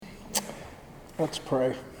Let's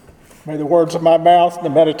pray. May the words of my mouth and the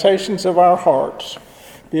meditations of our hearts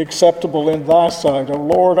be acceptable in thy sight, O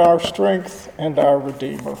Lord, our strength and our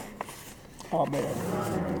Redeemer.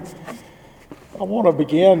 Amen. I want to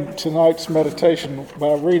begin tonight's meditation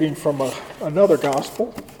by reading from another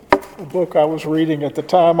gospel, a book I was reading at the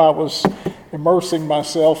time I was immersing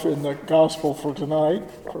myself in the gospel for tonight,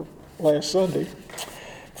 for last Sunday,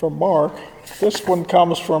 from Mark. This one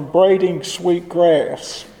comes from Braiding Sweet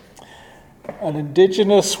Grass, an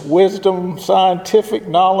indigenous wisdom, scientific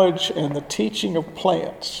knowledge, and the teaching of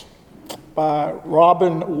plants by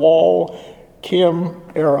Robin Wall Kim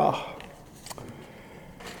Era.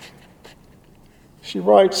 She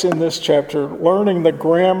writes in this chapter, learning the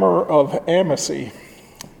grammar of amici.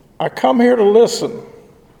 I come here to listen,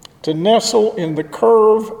 to nestle in the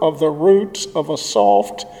curve of the roots of a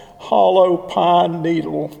soft, hollow pine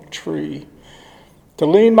needle tree, to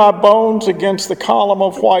lean my bones against the column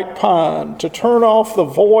of white pine, to turn off the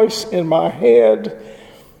voice in my head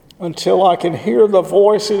until I can hear the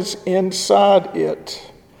voices inside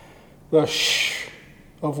it, the shh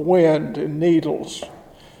of wind and needles,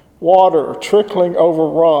 water trickling over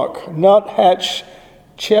rock, nuthatch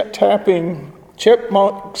tapping,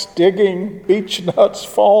 chipmunks digging, beech nuts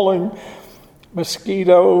falling,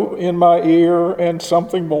 mosquito in my ear, and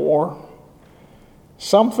something more.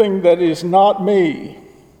 Something that is not me,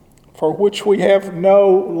 for which we have no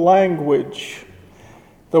language.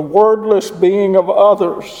 The wordless being of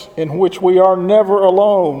others, in which we are never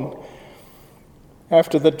alone.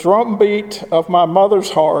 After the drumbeat of my mother's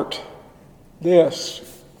heart,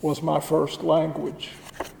 this was my first language.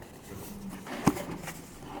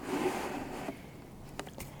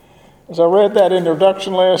 As I read that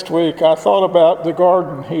introduction last week, I thought about the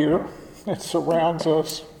garden here that surrounds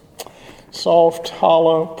us. Soft,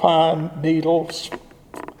 hollow pine needles.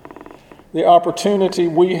 The opportunity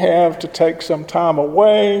we have to take some time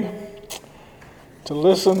away, to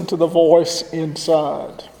listen to the voice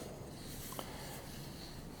inside.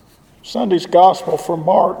 Sunday's gospel from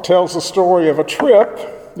Mark tells the story of a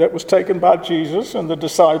trip that was taken by Jesus and the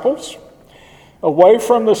disciples away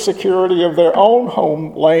from the security of their own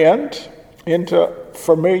homeland into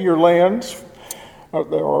familiar lands. They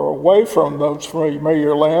were away from those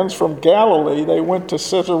familiar lands. From Galilee, they went to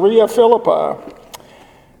Caesarea Philippi.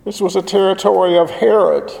 This was a territory of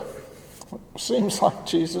Herod. It seems like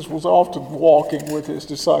Jesus was often walking with his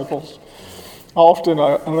disciples, often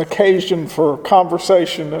an occasion for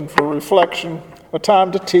conversation and for reflection, a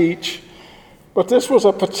time to teach. But this was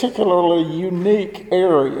a particularly unique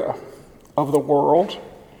area of the world.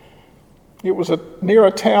 It was near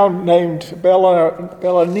a town named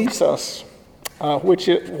Belanissus, which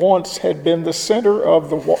it once had been the center of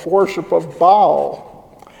the worship of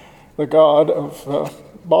Baal, the god of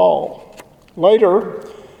Baal. Later,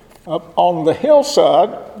 up on the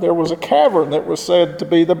hillside, there was a cavern that was said to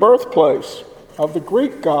be the birthplace of the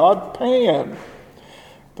Greek god Pan,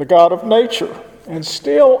 the god of nature. And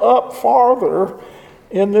still up farther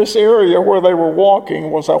in this area where they were walking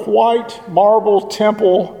was a white marble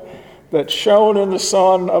temple that shone in the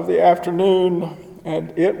sun of the afternoon.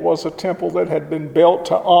 And it was a temple that had been built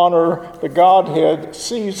to honor the Godhead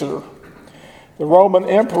Caesar, the Roman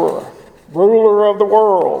emperor, ruler of the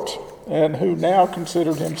world, and who now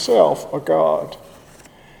considered himself a god.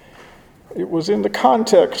 It was in the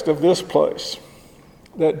context of this place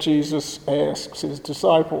that Jesus asks his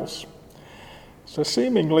disciples. It's a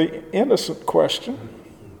seemingly innocent question.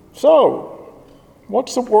 So,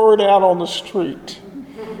 what's the word out on the street?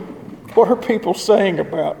 What are people saying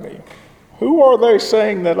about me? Who are they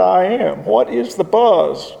saying that I am? What is the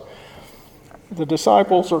buzz? The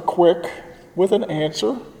disciples are quick with an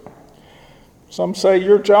answer. Some say,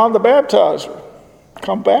 you're John the Baptizer.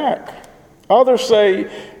 Come back. Others say,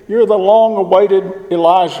 you're the long-awaited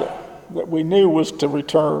Elijah that we knew was to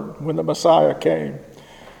return when the Messiah came.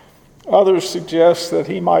 Others suggest that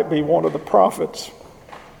he might be one of the prophets.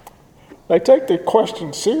 They take the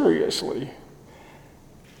question seriously,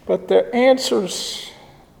 but their answers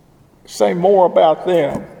say more about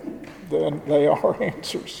them than they are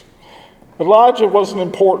answers. Elijah was an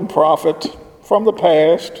important prophet from the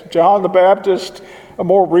past. John the Baptist, a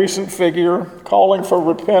more recent figure, calling for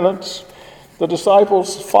repentance. The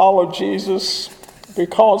disciples followed Jesus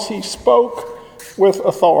because he spoke with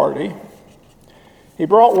authority. He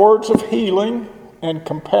brought words of healing and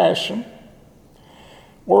compassion.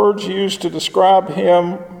 Words used to describe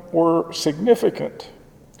him were significant,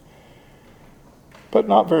 but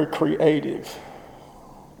not very creative.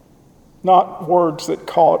 Not words that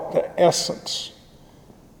caught the essence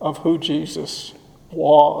of who Jesus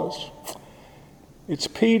was. It's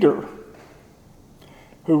Peter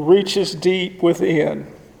who reaches deep within.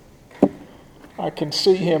 I can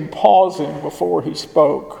see him pausing before he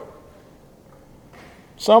spoke.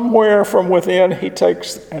 Somewhere from within, he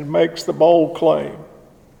takes and makes the bold claim,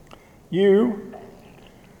 "You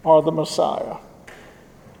are the Messiah."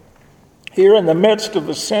 Here in the midst of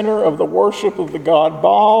the center of the worship of the god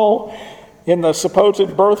Baal, in the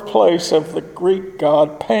supposed birthplace of the Greek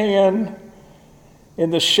god Pan,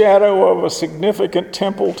 in the shadow of a significant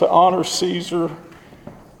temple to honor Caesar,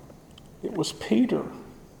 it was Peter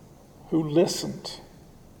who listened.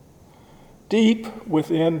 Deep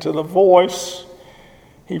within to the voice,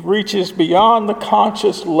 he reaches beyond the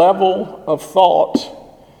conscious level of thought,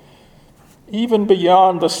 even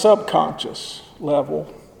beyond the subconscious level,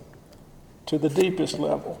 to the deepest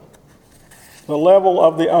level, the level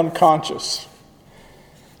of the unconscious.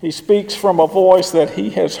 He speaks from a voice that he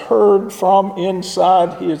has heard from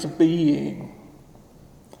inside his being.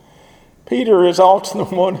 Peter is also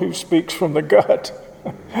the one who speaks from the gut.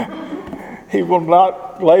 He will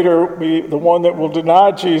not later be the one that will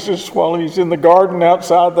deny Jesus while he's in the garden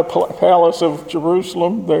outside the palace of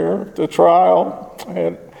Jerusalem there, the trial.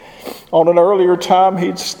 And on an earlier time,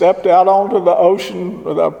 he'd stepped out onto the ocean,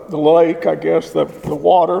 the lake, I guess, the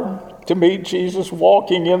water, to meet Jesus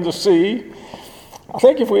walking in the sea. I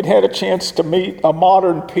think if we'd had a chance to meet a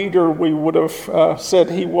modern Peter, we would have said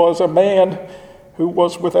he was a man who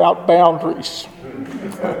was without boundaries,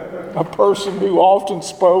 a person who often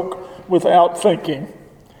spoke without thinking.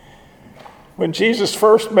 When Jesus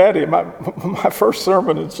first met him, my first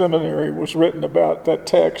sermon in seminary was written about that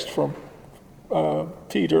text from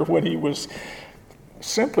Peter when he was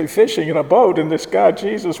simply fishing in a boat, and this guy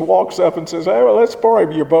Jesus walks up and says, "Hey, well, let's borrow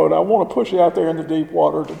your boat. I want to push you out there in the deep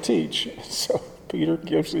water to teach." So Peter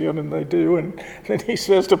gives in, and they do, and then he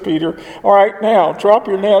says to Peter, "All right, now drop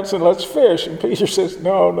your nets and let's fish." And Peter says,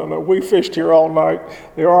 No, we fished here all night.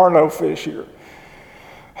 There are no fish here.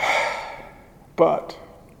 But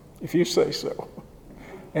if you say so.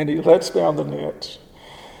 And he lets down the nets,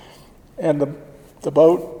 and the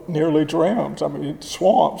boat nearly drowns. I mean, it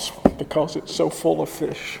swamps because it's so full of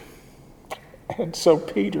fish. And so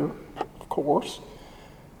Peter, of course,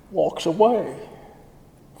 walks away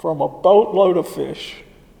from a boatload of fish,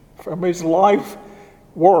 from his life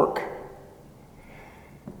work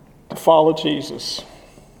to follow Jesus.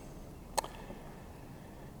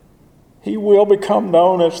 He will become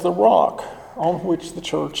known as the rock on which the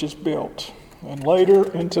church is built. And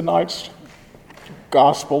later in tonight's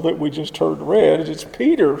gospel that we just heard read, it's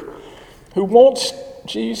Peter who wants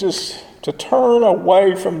Jesus to turn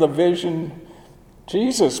away from the vision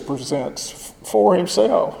Jesus presents for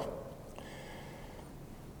himself.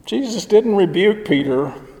 Jesus didn't rebuke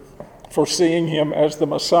Peter for seeing him as the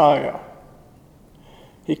Messiah.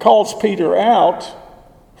 He calls Peter out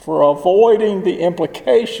for avoiding the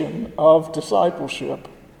implication of discipleship.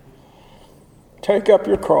 Take up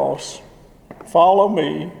your cross, follow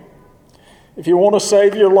me. If you want to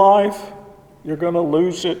save your life, you're going to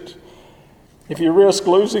lose it. If you risk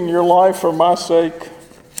losing your life for my sake,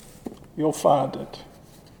 you'll find it.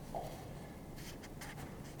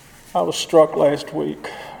 I was struck last week,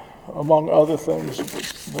 among other things,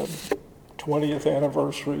 the 20th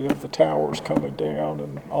anniversary of the towers coming down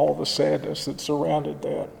and all the sadness that surrounded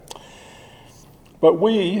that. But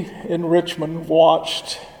we in Richmond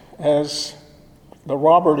watched as the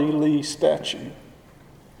Robert E. Lee statue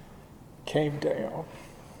came down.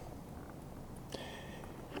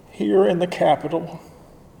 Here in the capital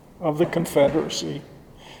of the Confederacy,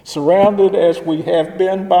 surrounded as we have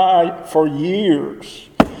been for years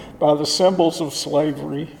by the symbols of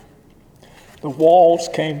slavery, the walls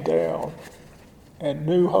came down and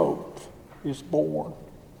new hope is born.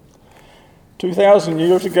 2,000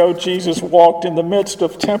 years ago, Jesus walked in the midst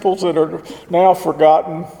of temples that are now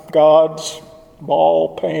forgotten gods,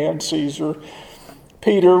 Baal, Pan, Caesar.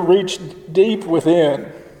 Peter reached deep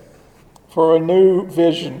within for a new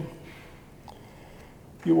vision.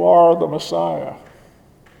 You are the Messiah,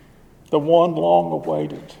 the one long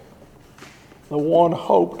awaited, the one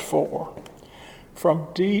hoped for. From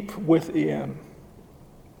deep within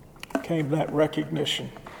came that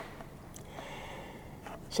recognition.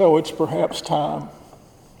 So it's perhaps time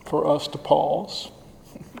for us to pause,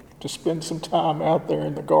 to spend some time out there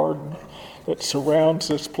in the garden that surrounds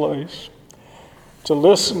this place, to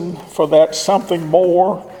listen for that something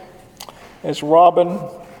more, as Robin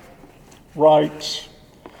writes,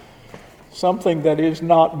 something that is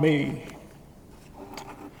not me,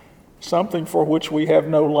 something for which we have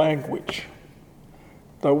no language,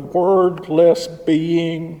 the wordless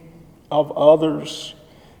being of others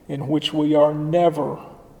in which we are never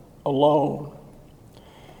alone.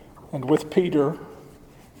 And with Peter,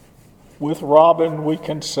 with Robin, we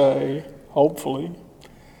can say, hopefully,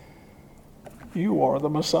 you are the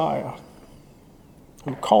Messiah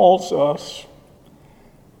who calls us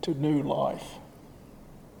to new life.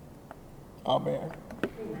 Amen.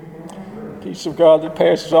 Peace of God that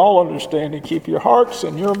passes all understanding, keep your hearts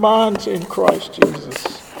and your minds in Christ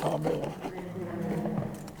Jesus. Amen.